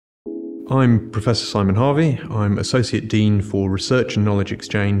I'm Professor Simon Harvey. I'm Associate Dean for Research and Knowledge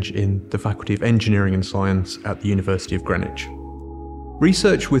Exchange in the Faculty of Engineering and Science at the University of Greenwich.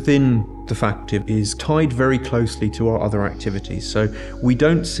 Research within the faculty is tied very closely to our other activities, so we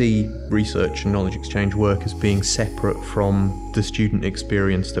don't see research and knowledge exchange work as being separate from the student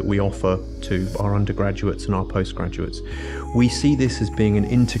experience that we offer to our undergraduates and our postgraduates. We see this as being an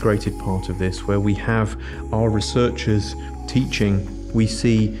integrated part of this, where we have our researchers teaching. We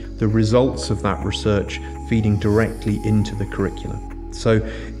see the results of that research feeding directly into the curriculum. So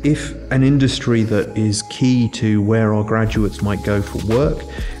if an industry that is key to where our graduates might go for work,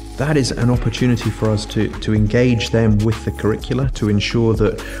 that is an opportunity for us to engage them with the curricula, to ensure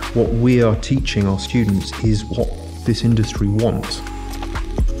that what we are teaching our students is what this industry wants.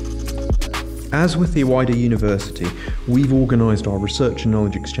 As with the wider university, we've organised our research and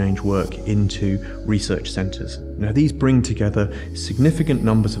knowledge exchange work into research centres. Now, these bring together significant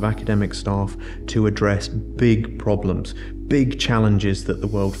numbers of academic staff to address big problems, big challenges that the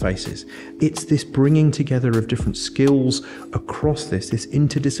world faces. It's this bringing together of different skills across this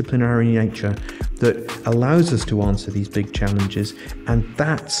interdisciplinary nature that allows us to answer these big challenges, and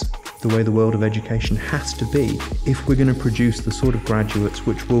that's the way the world of education has to be if we're going to produce the sort of graduates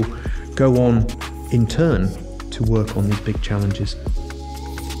which will go on in turn to work on these big challenges